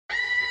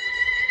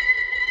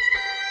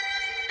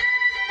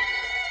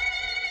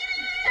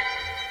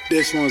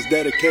This one's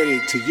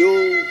dedicated to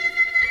you.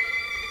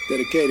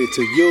 Dedicated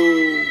to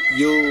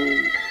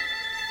you.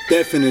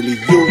 Definitely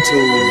you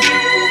too.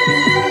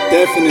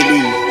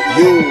 Definitely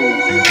you.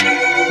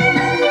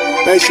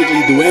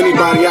 Basically, to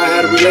anybody I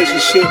had a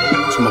relationship,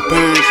 to my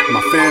parents,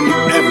 my family,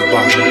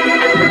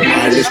 everybody.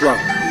 Alright, let's rock.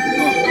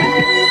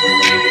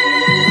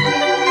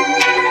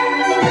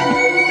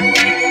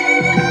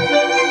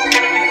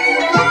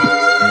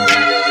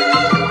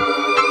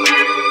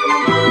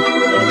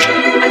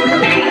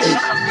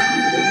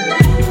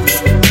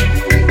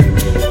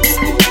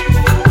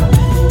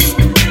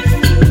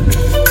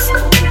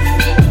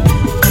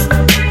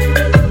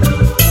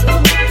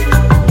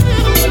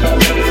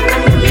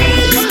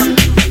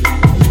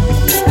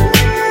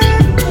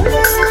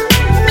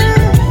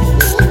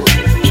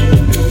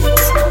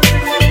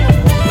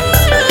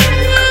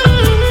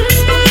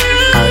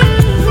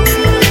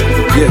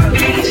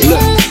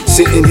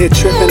 Sitting here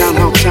tripping on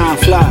how time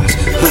flies.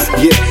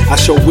 Yeah, I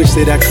sure wish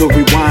that I could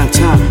rewind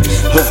time.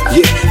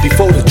 Yeah,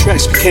 before the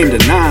tracks became the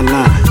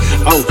 9-line.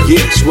 Oh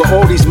yes, well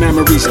all these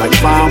memories like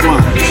fine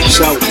wine.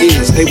 So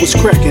is, they was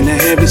cracking, I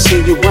haven't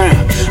seen you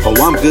around. Oh,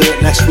 I'm good,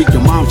 last week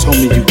your mom told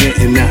me you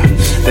getting out.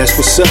 That's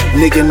what's up,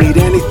 nigga,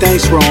 need anything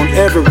wrong,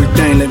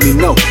 everything, let me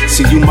know.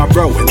 See you my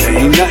bro, and there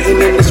ain't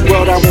nothing in this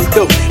world I won't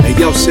do. Hey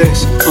yo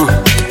sis,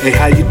 hey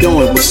how you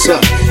doing, what's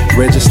up?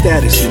 Read your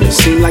status and it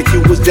seemed like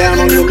you was down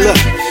on your luck.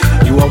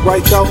 You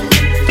alright though?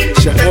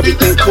 Sure,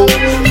 everything cool?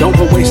 Don't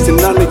go wasting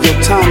none of your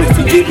time if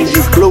he giving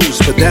you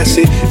blues. But that's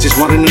it, just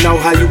wanted to know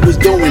how you was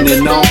doing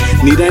and all.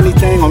 Need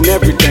anything on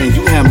everything,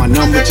 you have my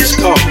number, just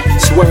call.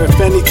 Swear if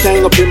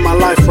anything up in my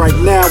life right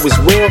now is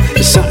real,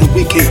 it's something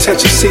we can't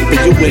touch or see, but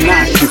you and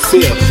I can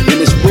feel.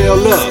 And it's real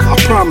love, I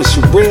promise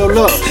you, real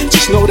love.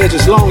 Just know that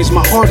as long as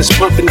my heart is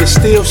pumping, there's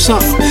still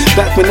something.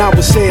 Back when I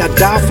would say I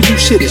die for you,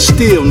 shit is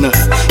still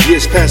nothing.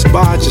 Years pass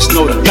by, just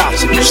know the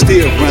thoughts of you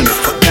still running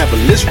forever.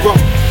 Let's roll.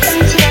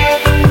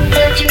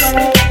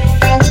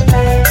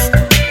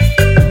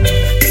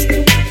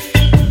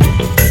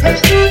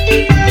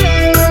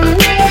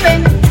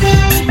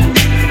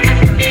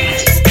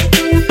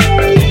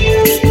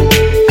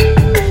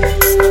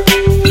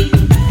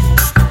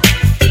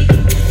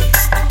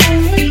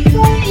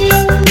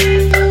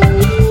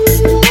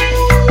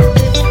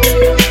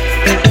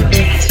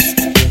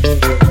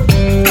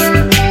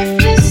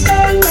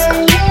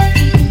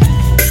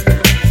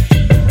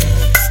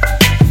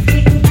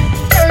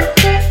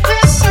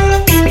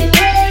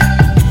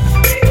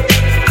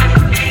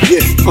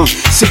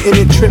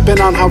 Sitting and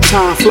tripping on how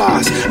time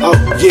flies. Oh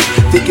yeah,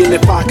 thinking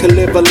if I could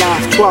live a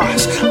life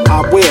twice, I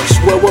will.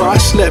 Swear where I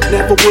slept,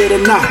 never would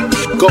have not.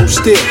 Go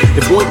still,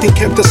 if one thing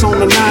kept us on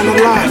the 9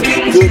 alive,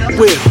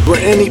 goodwill.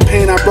 But any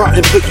pain I brought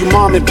and put you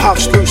mom and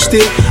pops through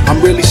still,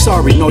 I'm really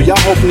sorry, no, y'all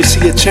hoping to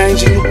see a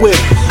change and you will.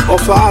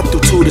 Offer out to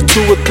the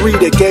 2 or 3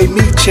 that gave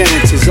me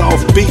chances.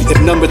 Off beat if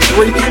number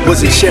 3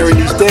 wasn't sharing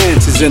these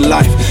dances in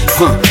life.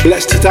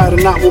 Blessed to tie the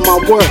knot with my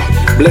world.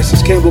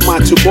 Blessings came with my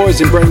 2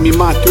 boys and bring me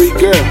my 3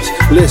 girls.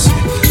 Listen,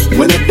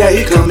 when the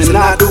day comes and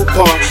I do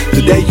part,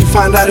 the day you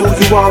find out who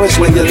you are is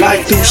when your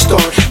life do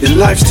start. And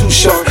life's too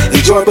short,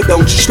 enjoy but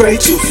don't you stray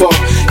too far.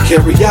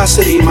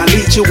 Curiosity might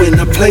lead you in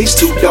a place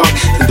too dark,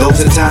 and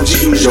those are times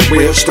you use your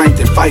real strength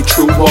and fight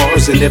true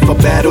wars. And if a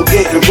battle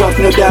getting rough,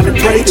 kneel down and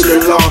pray to the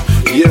Lord.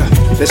 Yeah,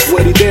 that's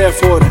what he there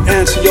for, to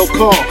answer your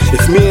call.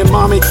 If me and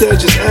mom ain't there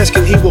just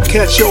asking, he will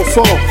catch your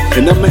fall.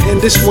 And I'ma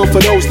end this one for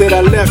those that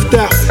I left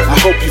out. I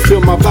hope you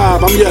feel my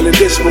vibe, I'm yelling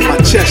this with my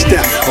chest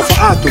out. Off of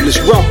Ato, let's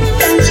roll.